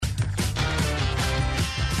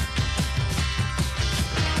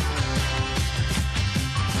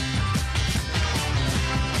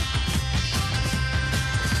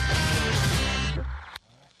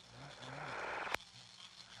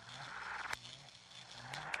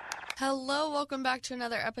Hello, welcome back to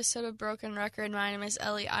another episode of Broken Record. My name is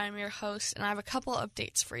Ellie, I am your host, and I have a couple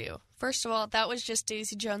updates for you. First of all, that was just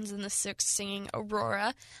Daisy Jones and the Six singing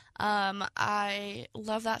Aurora. I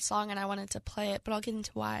love that song and I wanted to play it, but I'll get into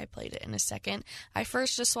why I played it in a second. I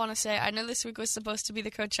first just want to say, I know this week was supposed to be the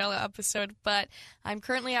Coachella episode, but I'm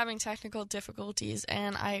currently having technical difficulties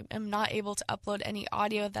and I am not able to upload any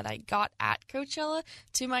audio that I got at Coachella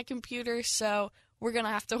to my computer, so we're going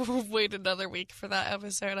to have to wait another week for that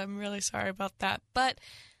episode. I'm really sorry about that, but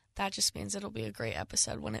that just means it'll be a great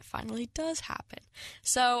episode when it finally does happen.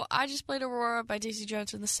 So I just played Aurora by Daisy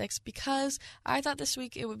Jones and the Six because I thought this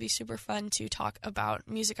week it would be super fun to talk about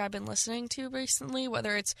music I've been listening to recently,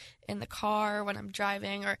 whether it's in the car, when I'm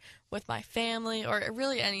driving, or with my family, or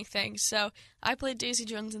really anything. So I played Daisy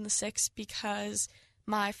Jones and the Six because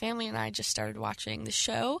my family and I just started watching the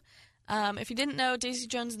show. If you didn't know, Daisy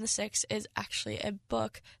Jones and the Six is actually a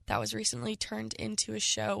book that was recently turned into a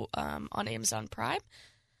show on Amazon Prime.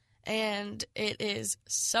 And it is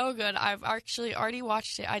so good. I've actually already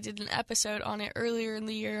watched it. I did an episode on it earlier in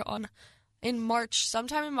the year in March.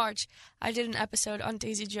 Sometime in March, I did an episode on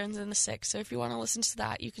Daisy Jones and the Six. So if you want to listen to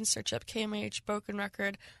that, you can search up KMH Broken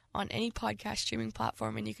Record on any podcast streaming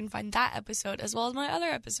platform, and you can find that episode as well as my other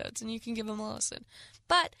episodes, and you can give them a listen.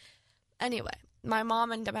 But anyway, my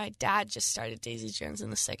mom and my dad just started Daisy Jones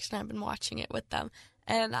and the Six, and I've been watching it with them.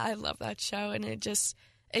 And I love that show, and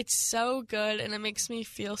it's so good, and it makes me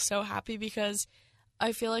feel so happy because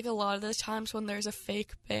I feel like a lot of the times when there's a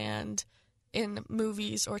fake band in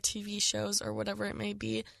movies or TV shows or whatever it may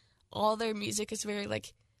be, all their music is very,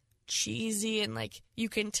 cheesy and, you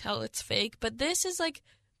can tell it's fake. But this is,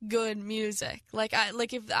 good music.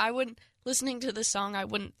 If I wouldn't, listening to the song, I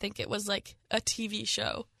wouldn't think it was, a TV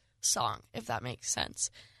show song, if that makes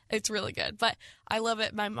sense. It's really good. But I love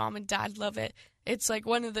it. My mom and dad love it. It's,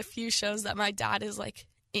 one of the few shows that my dad is,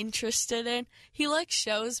 interested in. He likes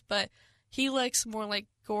shows, but he likes more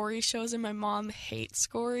gory shows, and my mom hates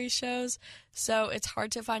gory shows, so it's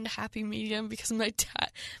hard to find a happy medium because my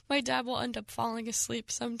dad will end up falling asleep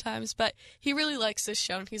sometimes, but he really likes this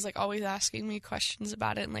show, and he's always asking me questions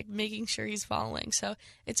about it and making sure he's following, so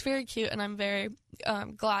it's very cute, and I'm very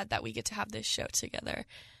glad that we get to have this show together.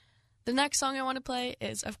 The next song I want to play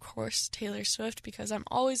is, of course, Taylor Swift, because I'm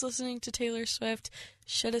always listening to Taylor Swift.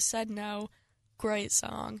 Should have said no. Great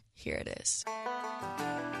song. Here it is.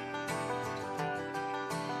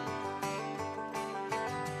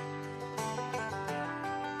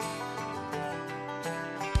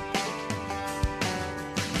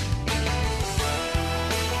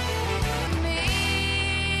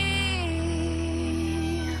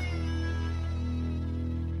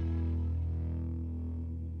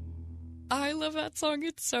 I love that song.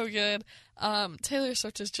 It's so good. Taylor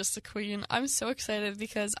Swift is just the queen. I'm so excited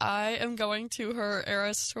because I am going to her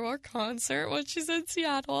Eras Tour concert when she's in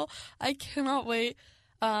Seattle. I cannot wait.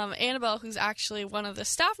 Annabelle, who's actually one of the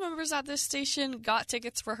staff members at this station, got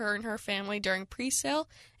tickets for her and her family during pre-sale,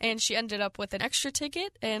 and she ended up with an extra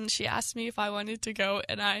ticket, and she asked me if I wanted to go,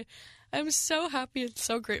 and I'm so happy and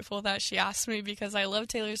so grateful that she asked me because I love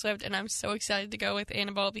Taylor Swift, and I'm so excited to go with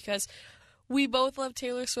Annabelle because we both love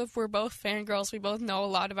Taylor Swift. We're both fangirls. We both know a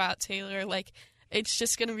lot about Taylor. It's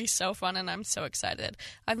just going to be so fun, and I'm so excited.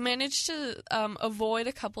 I've managed to avoid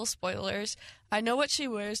a couple spoilers. I know what she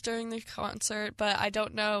wears during the concert, but I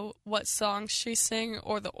don't know what songs she sings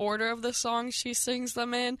or the order of the songs she sings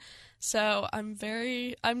them in. So I'm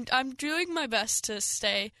doing my best to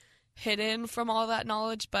stay hidden from all that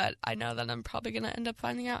knowledge, but I know that I'm probably going to end up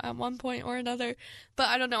finding out at one point or another. But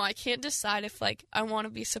I don't know, I can't decide if I want to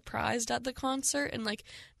be surprised at the concert and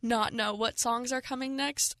not know what songs are coming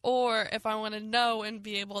next, or if I want to know and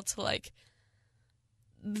be able to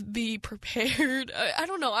be prepared. I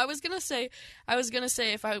don't know. I was gonna say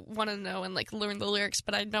if I want to know and learn the lyrics,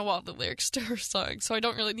 but I know all the lyrics to her song, so I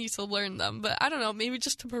don't really need to learn them. But I don't know, maybe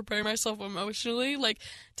just to prepare myself emotionally.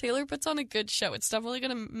 Taylor puts on a good show. It's definitely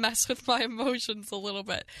gonna mess with my emotions a little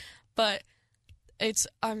bit, but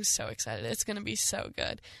I'm so excited. It's gonna be so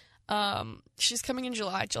good. She's coming in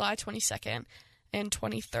July 22nd. And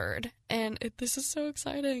 23rd, and this is so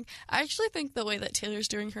exciting. I actually think the way that Taylor's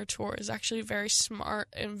doing her tour is actually very smart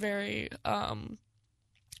and very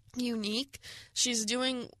unique. She's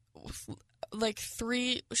doing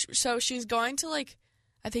so she's going to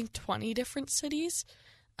I think 20 different cities,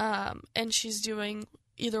 and she's doing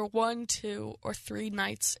either 1, 2, or 3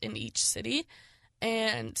 nights in each city,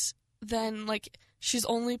 and then she's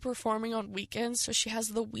only performing on weekends, so she has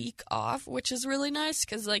the week off, which is really nice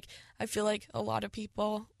because I feel a lot of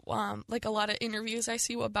people, a lot of interviews I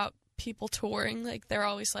see about people touring, like, they're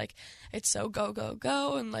always like, it's so go, go,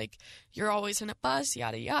 go, and, like, you're always in a bus,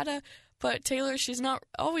 yada, yada. But Taylor, she's not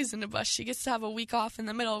always in a bus. She gets to have a week off in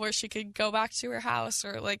the middle where she could go back to her house,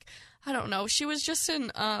 or, like, I don't know. She was just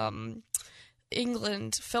in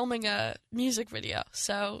England filming a music video,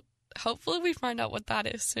 so hopefully we find out what that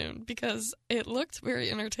is soon, because it looked very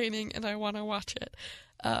entertaining and I want to watch it.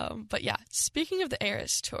 But yeah, speaking of the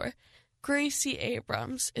Eras Tour, Gracie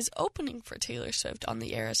Abrams is opening for Taylor Swift on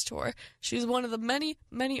the Eras Tour. She's one of the many,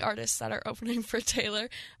 many artists that are opening for Taylor,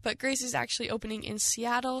 but Gracie's actually opening in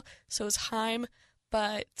Seattle, so is Haim.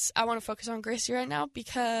 But I want to focus on Gracie right now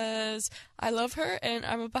because I love her, and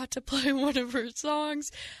I'm about to play one of her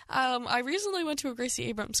songs. I recently went to a Gracie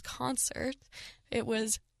Abrams concert. It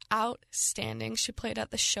was outstanding. She played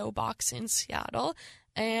at the Showbox in Seattle.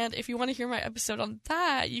 And if you want to hear my episode on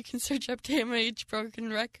that, you can search up KMH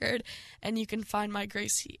Broken Record, and you can find my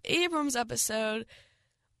Gracie Abrams episode.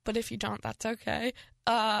 But if you don't, that's okay.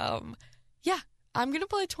 Yeah. I'm going to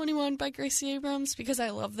play 21 by Gracie Abrams because I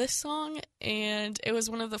love this song, and it was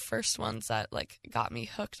one of the first ones that, like, got me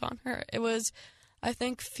hooked on her. It was, I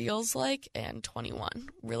think, Feels Like and 21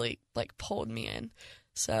 really, like, pulled me in.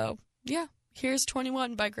 So, yeah, here's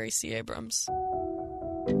 21 by Gracie Abrams.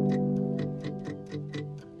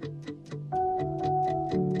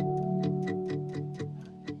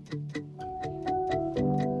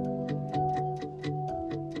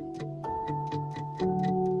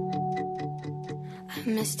 I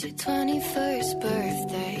missed your 21st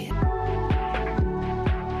birthday.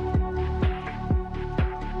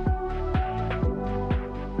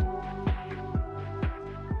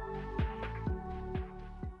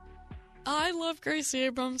 I love Gracie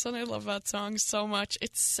Abrams, and I love that song so much.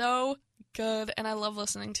 It's so good, and I love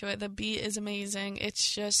listening to it. The beat is amazing.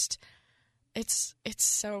 It's just, it's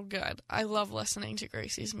so good. I love listening to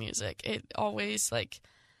Gracie's music. It always, like,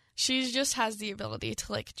 she just has the ability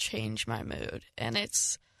to, like, change my mood, and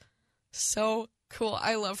it's so cool.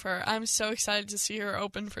 I love her. I'm so excited to see her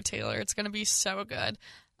open for Taylor. It's going to be so good.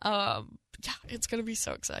 Yeah, it's going to be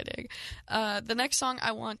so exciting. The next song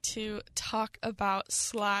I want to talk about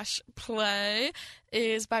 / play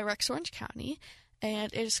is by Rex Orange County,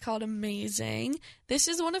 and it is called Amazing. This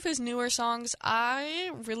is one of his newer songs.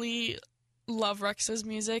 I really love Rex's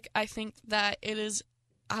music. I think that it is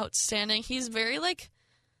outstanding. He's very, like,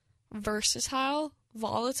 volatile.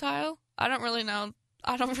 I don't really know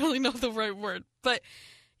the right word, but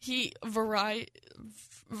he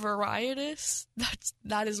varietous.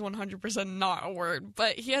 That is 100% not a word,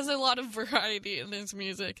 but he has a lot of variety in his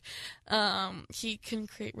music. He can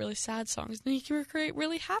create really sad songs, and he can create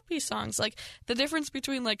really happy songs. Like, the difference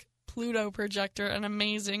between, like, Pluto Projector and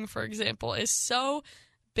Amazing, for example, is so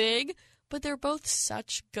big, but they're both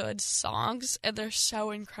such good songs, and they're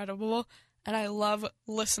so incredible, and I love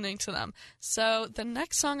listening to them. So the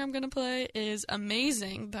next song I'm going to play is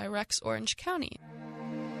Amazing by Rex Orange County.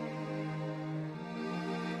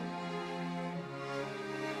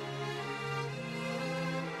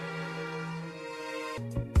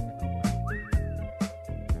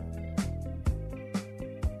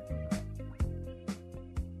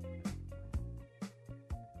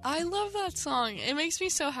 I love that song. It makes me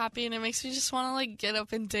so happy, and it makes me just want to, like, get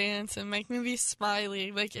up and dance and make me be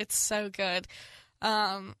smiley. Like, it's so good.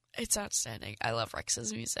 It's outstanding. I love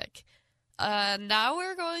Rex's music. Now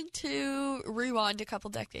we're going to rewind a couple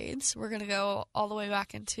decades. We're going to go all the way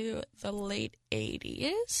back into the late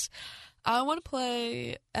 80s. I want to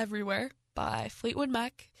play Everywhere by Fleetwood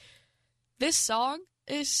Mac. This song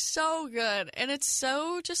is so good, and it's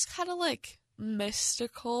so just kind of, like,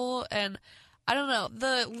 mystical, and I don't know,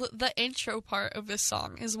 the intro part of this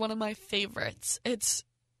song is one of my favorites. It's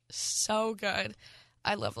so good.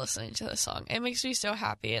 I love listening to this song. It makes me so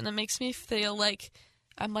happy, and it makes me feel like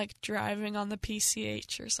I'm, like, driving on the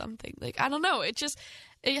PCH or something. Like, I don't know, it just,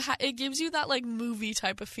 it gives you that, like, movie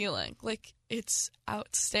type of feeling. Like, it's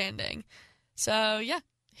outstanding. So, yeah,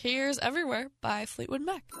 here's Everywhere by Fleetwood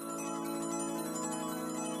Mac.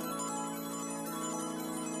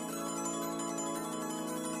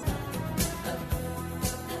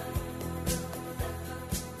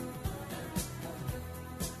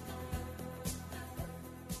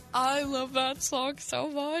 I love that song so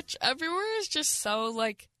much. Everywhere is just so,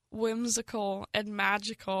 like, whimsical and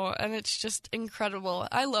magical, and it's just incredible.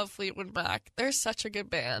 I love Fleetwood Mac. They're such a good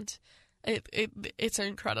band. It's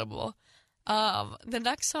incredible. The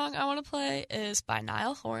next song I want to play is by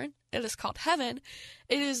Niall Horan. It is called Heaven.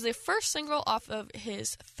 It is the first single off of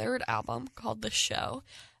his third album called The Show.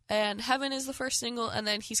 And Heaven is the first single, and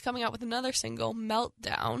then he's coming out with another single,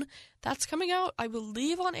 Meltdown. That's coming out, I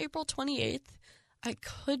believe, on April 28th. I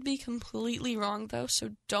could be completely wrong, though,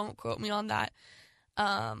 so don't quote me on that.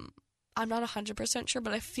 I'm not 100% sure,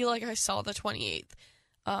 but I feel like I saw the 28th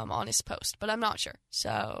on his post, but I'm not sure,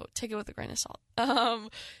 so take it with a grain of salt.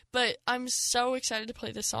 But I'm so excited to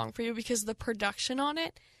play this song for you because the production on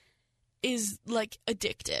it is, like,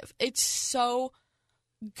 addictive. It's so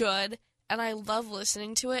good, and I love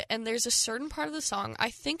listening to it, and there's a certain part of the song,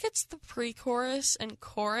 I think it's the pre-chorus and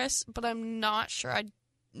chorus, but I'm not sure. I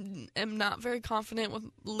am not very confident with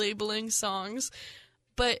labeling songs,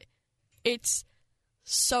 but it's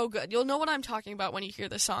so good. You'll know what I'm talking about when you hear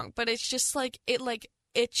the song, but it's just, like, it, like,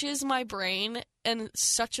 itches my brain in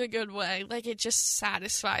such a good way. Like, it just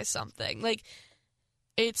satisfies something. Like,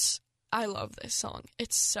 I love this song.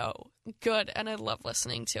 It's so good, and I love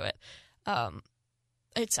listening to it.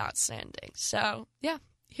 It's outstanding. So, yeah,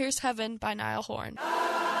 here's Heaven by Niall Horan.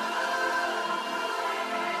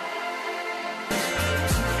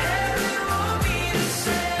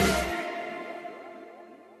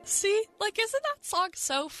 See, like, isn't that song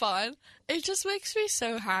so fun? It just makes me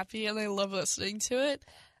so happy, and I love listening to it,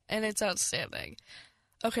 and it's outstanding.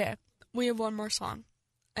 Okay, we have one more song,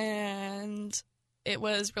 and it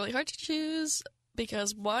was really hard to choose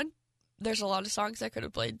because, one, there's a lot of songs I could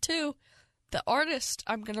have played. Two, the artist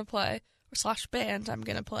I'm going to play, or / band I'm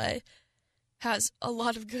going to play, has a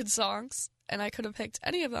lot of good songs, and I could have picked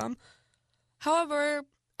any of them. However,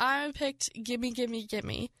 I picked Gimme Gimme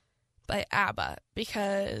Gimme by ABBA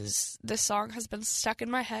because this song has been stuck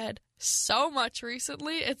in my head so much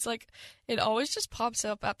recently. It's like, it always just pops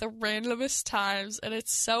up at the randomest times, and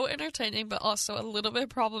it's so entertaining, but also a little bit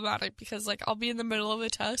problematic because, like, I'll be in the middle of a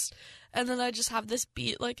test, and then I just have this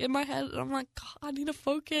beat, like, in my head, and I'm like, God, I need to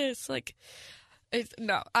focus. Like,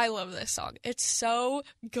 no, I love this song. It's so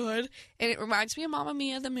good, and it reminds me of Mamma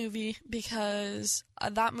Mia, the movie, because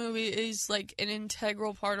that movie is, like, an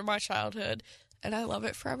integral part of my childhood, and I love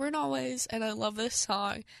it forever and always, and I love this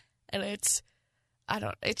song, and it's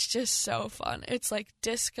just so fun. It's like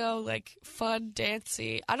disco, like fun,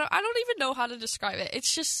 dancey. I don't even know how to describe it.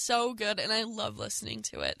 It's just so good, and I love listening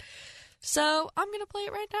to it. So I'm gonna play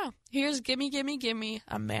it right now. Here's Gimme Gimme Gimme,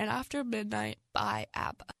 A Man After Midnight by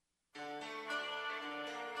ABBA.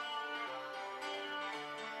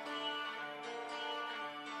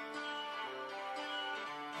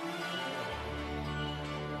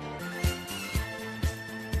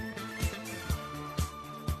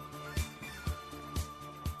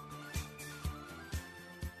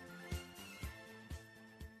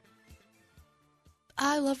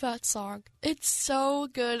 I love that song. It's so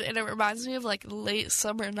good, and it reminds me of, like, late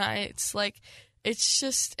summer nights. Like, it's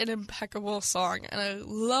just an impeccable song, and I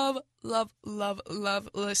love, love, love, love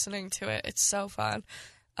listening to it. It's so fun.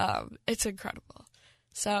 It's incredible.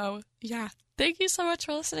 So, yeah, thank you so much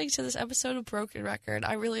for listening to this episode of Broken Record.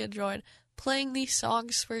 I really enjoyed playing these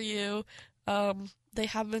songs for you. They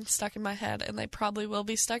have been stuck in my head, and they probably will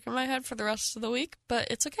be stuck in my head for the rest of the week, but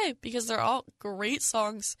it's okay, because they're all great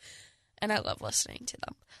songs, and I love listening to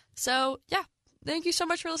them. So, yeah, thank you so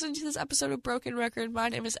much for listening to this episode of Broken Record. My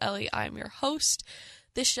name is Ellie. I'm your host.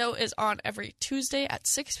 This show is on every Tuesday at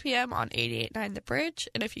 6 p.m. on 88.9 The Bridge,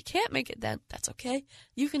 and if you can't make it then, that's okay.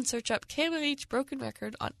 You can search up KMH Broken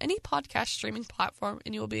Record on any podcast streaming platform,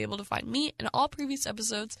 and you will be able to find me and all previous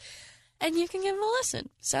episodes, and you can give them a listen.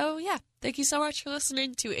 So, yeah, thank you so much for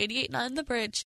listening to 88.9 The Bridge.